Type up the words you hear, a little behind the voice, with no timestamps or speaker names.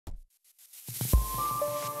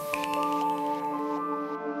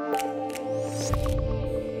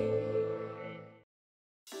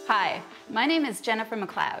My name is Jennifer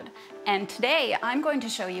McLeod, and today I'm going to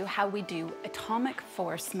show you how we do atomic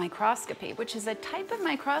force microscopy, which is a type of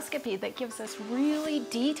microscopy that gives us really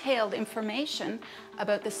detailed information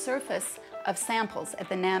about the surface of samples at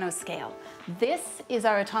the nanoscale. This is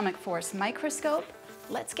our atomic force microscope.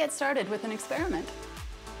 Let's get started with an experiment.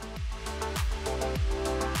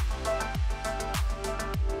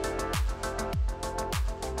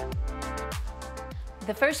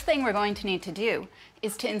 The first thing we're going to need to do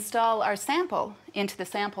is to install our sample into the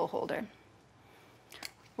sample holder.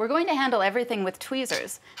 We're going to handle everything with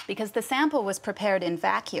tweezers because the sample was prepared in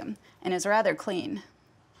vacuum and is rather clean.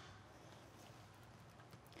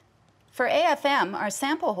 For AFM, our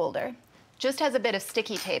sample holder just has a bit of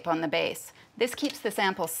sticky tape on the base. This keeps the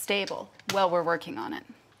sample stable while we're working on it.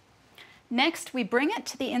 Next, we bring it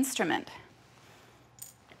to the instrument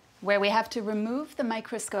where we have to remove the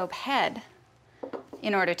microscope head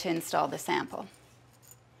in order to install the sample.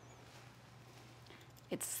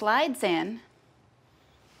 It slides in.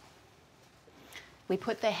 We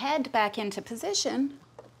put the head back into position,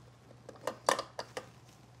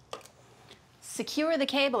 secure the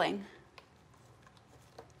cabling,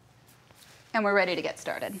 and we're ready to get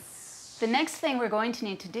started. The next thing we're going to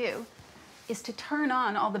need to do is to turn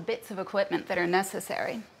on all the bits of equipment that are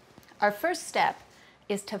necessary. Our first step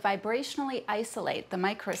is to vibrationally isolate the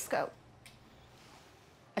microscope.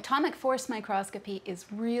 Atomic force microscopy is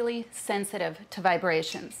really sensitive to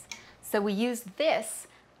vibrations. So we use this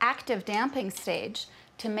active damping stage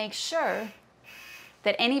to make sure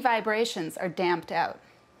that any vibrations are damped out.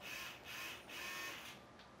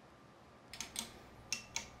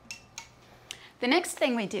 The next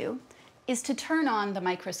thing we do is to turn on the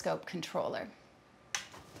microscope controller.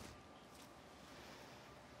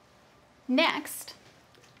 Next,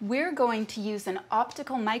 we're going to use an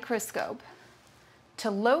optical microscope to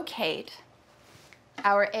locate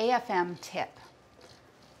our AFM tip.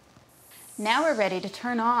 Now we're ready to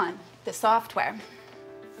turn on the software.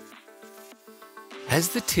 As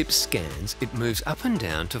the tip scans, it moves up and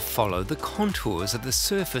down to follow the contours of the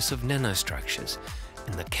surface of nanostructures,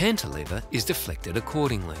 and the cantilever is deflected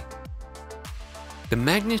accordingly. The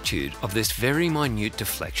magnitude of this very minute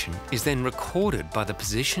deflection is then recorded by the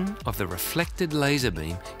position of the reflected laser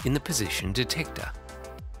beam in the position detector.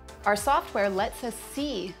 Our software lets us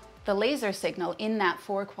see the laser signal in that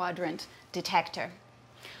 4-quadrant detector.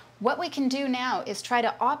 What we can do now is try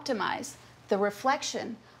to optimize the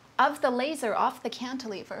reflection of the laser off the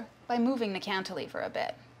cantilever by moving the cantilever a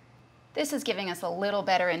bit. This is giving us a little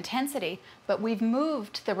better intensity, but we've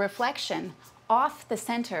moved the reflection off the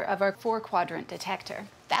center of our 4-quadrant detector.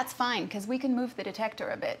 That's fine, because we can move the detector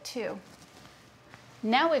a bit too.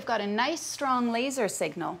 Now we've got a nice strong laser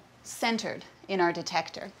signal centered in our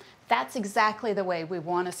detector. That's exactly the way we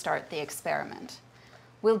want to start the experiment.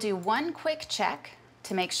 We'll do one quick check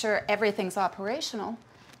to make sure everything's operational,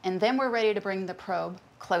 and then we're ready to bring the probe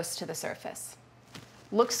close to the surface.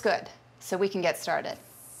 Looks good, so we can get started.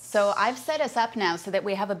 So I've set us up now so that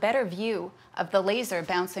we have a better view of the laser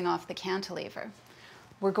bouncing off the cantilever.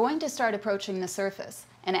 We're going to start approaching the surface,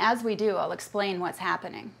 and as we do, I'll explain what's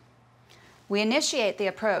happening. We initiate the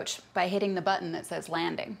approach by hitting the button that says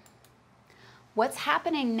landing. What's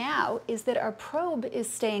happening now is that our probe is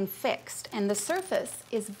staying fixed and the surface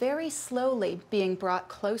is very slowly being brought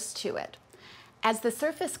close to it. As the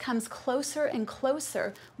surface comes closer and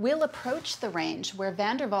closer, we'll approach the range where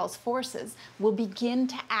van der Waals forces will begin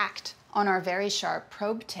to act on our very sharp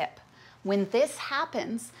probe tip. When this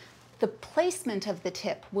happens, the placement of the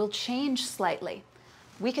tip will change slightly.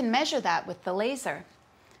 We can measure that with the laser.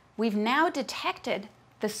 We've now detected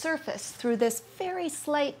the surface through this very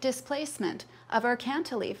slight displacement of our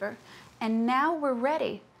cantilever, and now we're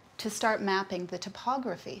ready to start mapping the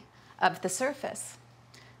topography of the surface.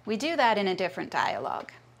 We do that in a different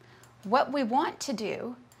dialogue. What we want to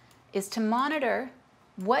do is to monitor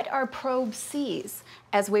what our probe sees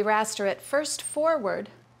as we raster it first forward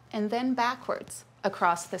and then backwards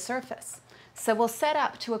across the surface. So we'll set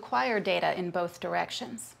up to acquire data in both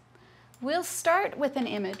directions. We'll start with an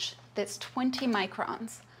image that's 20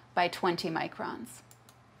 microns by 20 microns.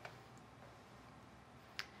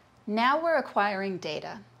 Now we're acquiring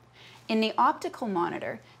data. In the optical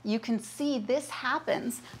monitor, you can see this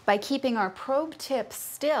happens by keeping our probe tip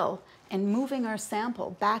still and moving our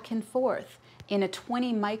sample back and forth in a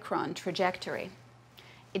 20 micron trajectory.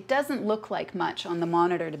 It doesn't look like much on the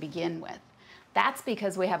monitor to begin with. That's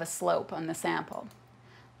because we have a slope on the sample.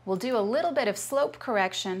 We'll do a little bit of slope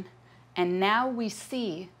correction, and now we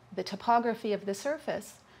see the topography of the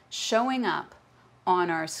surface showing up on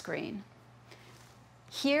our screen.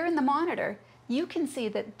 Here in the monitor, you can see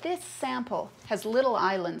that this sample has little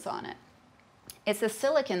islands on it. It's a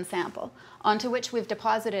silicon sample onto which we've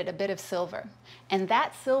deposited a bit of silver. And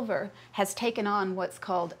that silver has taken on what's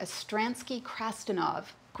called a Stransky-Krastunov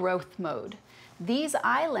growth mode. These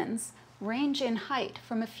islands range in height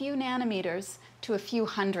from a few nanometers to a few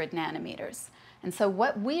hundred nanometers. And so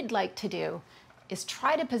what we'd like to do is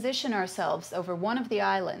try to position ourselves over one of the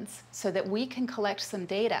islands so that we can collect some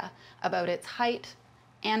data about its height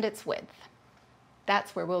and its width.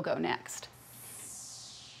 That's where we'll go next.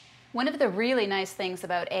 One of the really nice things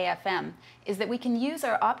about AFM is that we can use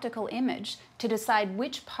our optical image to decide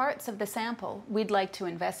which parts of the sample we'd like to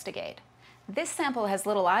investigate. This sample has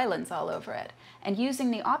little islands all over it, and using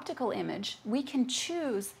the optical image, we can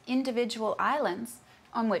choose individual islands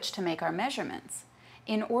on which to make our measurements.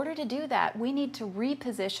 In order to do that, we need to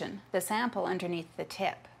reposition the sample underneath the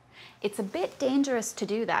tip. It's a bit dangerous to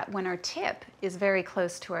do that when our tip is very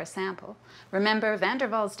close to our sample. Remember, van der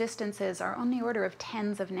Waals distances are on the order of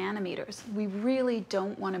tens of nanometers. We really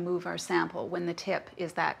don't want to move our sample when the tip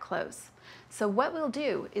is that close. So what we'll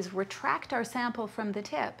do is retract our sample from the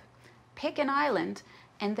tip, pick an island,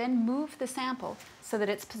 and then move the sample so that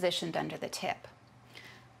it's positioned under the tip.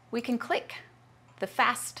 We can click the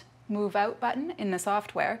Fast Move Out button in the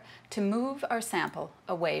software to move our sample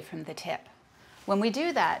away from the tip. When we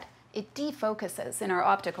do that, it defocuses in our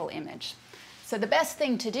optical image. So the best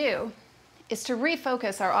thing to do is to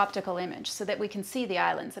refocus our optical image so that we can see the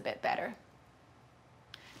islands a bit better.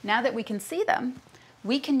 Now that we can see them,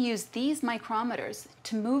 we can use these micrometers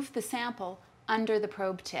to move the sample under the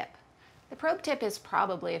probe tip. The probe tip is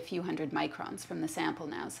probably a few hundred microns from the sample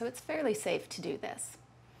now, so it's fairly safe to do this.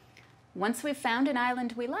 Once we've found an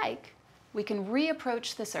island we like, we can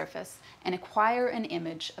reapproach the surface and acquire an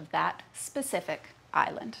image of that specific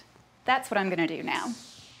island. That's what I'm going to do now.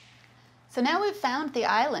 So now we've found the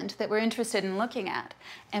island that we're interested in looking at,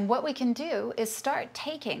 and what we can do is start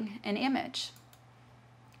taking an image.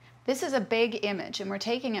 This is a big image, and we're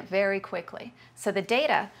taking it very quickly. So the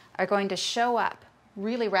data are going to show up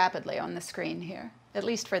really rapidly on the screen here, at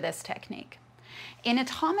least for this technique. In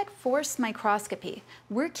atomic force microscopy,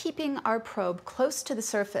 we're keeping our probe close to the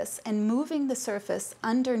surface and moving the surface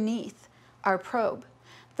underneath our probe.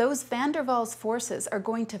 Those van der Waals forces are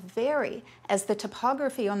going to vary as the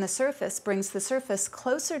topography on the surface brings the surface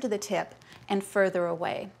closer to the tip and further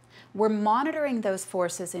away. We're monitoring those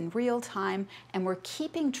forces in real time, and we're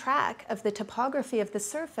keeping track of the topography of the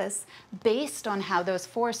surface based on how those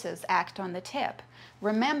forces act on the tip.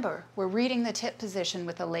 Remember, we're reading the tip position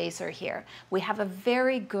with a laser here. We have a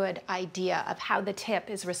very good idea of how the tip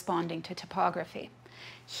is responding to topography.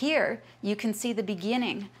 Here, you can see the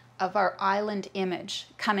beginning of our island image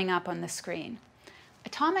coming up on the screen.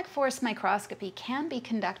 Atomic force microscopy can be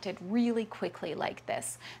conducted really quickly like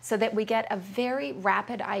this, so that we get a very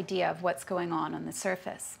rapid idea of what's going on the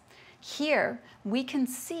surface. Here, we can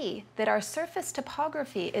see that our surface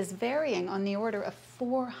topography is varying on the order of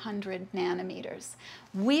 400 nanometers.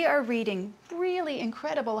 We are reading really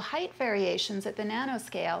incredible height variations at the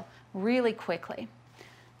nanoscale really quickly.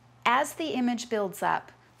 As the image builds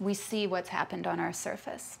up, we see what's happened on our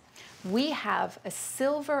surface. We have a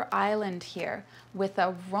silver island here with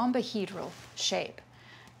a rhombohedral shape.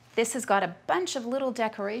 This has got a bunch of little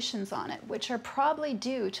decorations on it, which are probably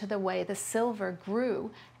due to the way the silver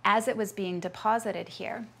grew as it was being deposited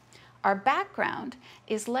here. Our background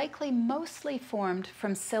is likely mostly formed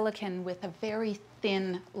from silicon with a very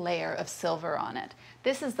thin layer of silver on it.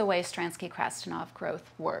 This is the way Stransky-Krastunov growth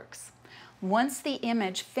works. Once the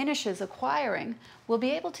image finishes acquiring, we'll be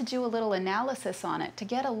able to do a little analysis on it to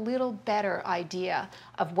get a little better idea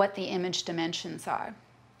of what the image dimensions are.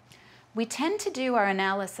 We tend to do our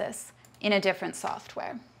analysis in a different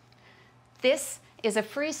software. This is a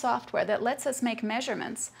free software that lets us make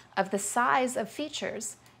measurements of the size of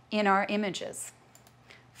features in our images.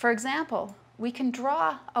 For example, we can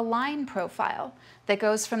draw a line profile that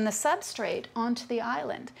goes from the substrate onto the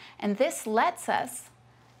island, and this lets us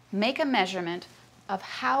make a measurement of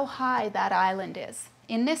how high that island is.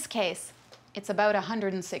 In this case, it's about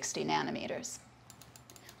 160 nanometers.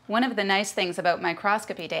 One of the nice things about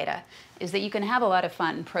microscopy data is that you can have a lot of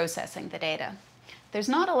fun processing the data. There's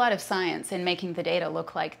not a lot of science in making the data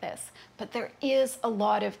look like this, but there is a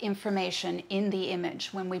lot of information in the image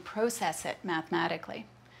when we process it mathematically.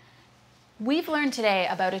 We've learned today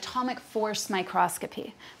about atomic force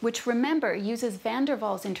microscopy, which, remember, uses van der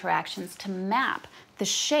Waals interactions to map the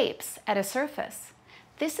shapes at a surface.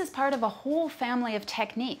 This is part of a whole family of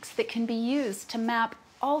techniques that can be used to map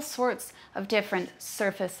all sorts of different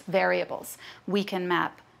surface variables. We can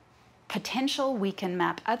map potential, we can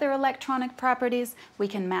map other electronic properties, we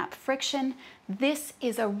can map friction. This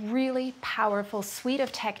is a really powerful suite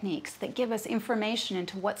of techniques that give us information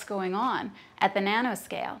into what's going on at the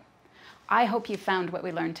nanoscale. I hope you found what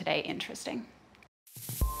we learned today interesting.